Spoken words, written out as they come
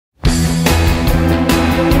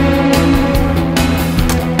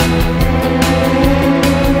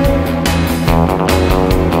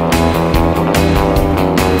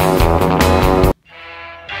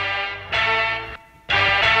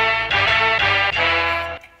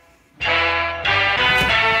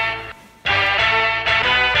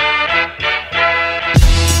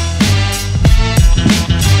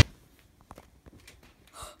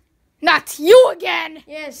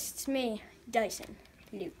It's me, Dyson.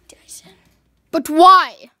 Luke Dyson. But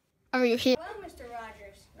why are you here? Well, Mr.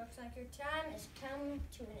 Rogers, looks like your time has come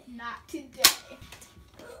to an end. Not today.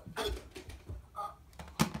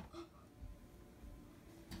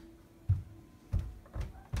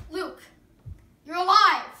 Luke, you're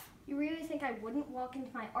alive. You really think I wouldn't walk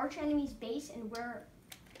into my arch enemy's base and wear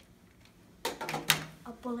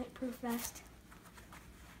a bulletproof vest?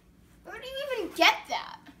 Where do you even get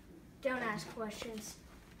that? Don't ask questions.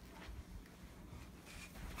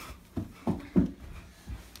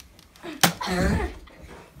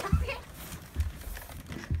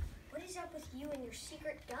 What is up with you and your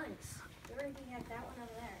secret guns? You already have that one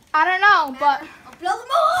over there. I don't know, but I'll blow them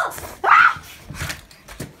all off! ah!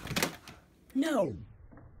 No.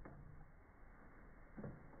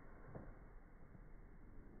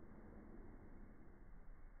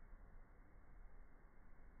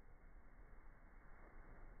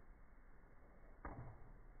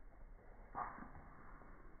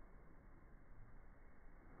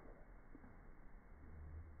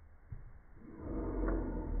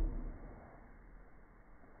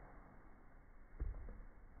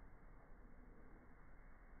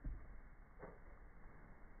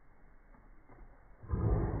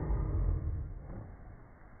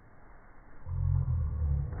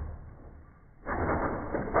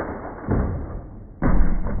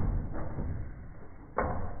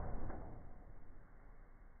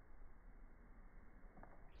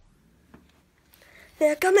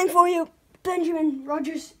 They're coming for you, Benjamin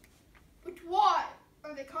Rogers. But why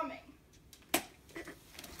are they coming?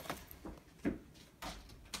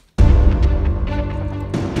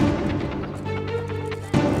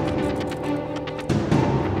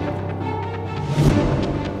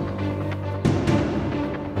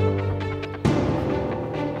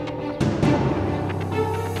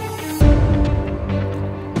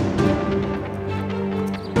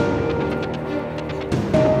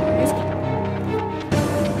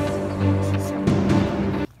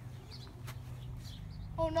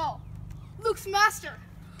 Oh no, Luke's master.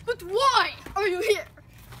 But why are you here?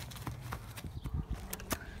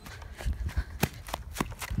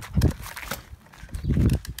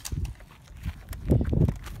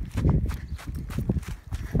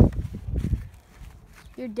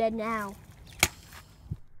 You're dead now.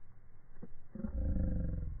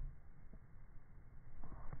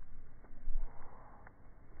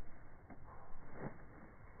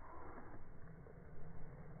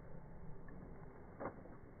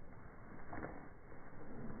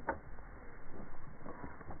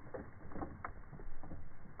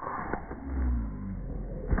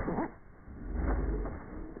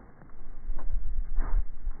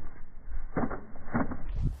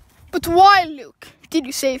 But why, Luke, did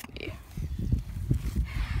you save me?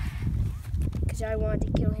 Because I wanted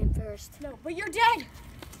to kill him first. No, but you're dead!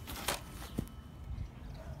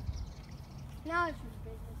 Now it's your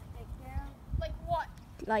business to take care of. Like what?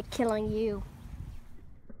 Like killing you.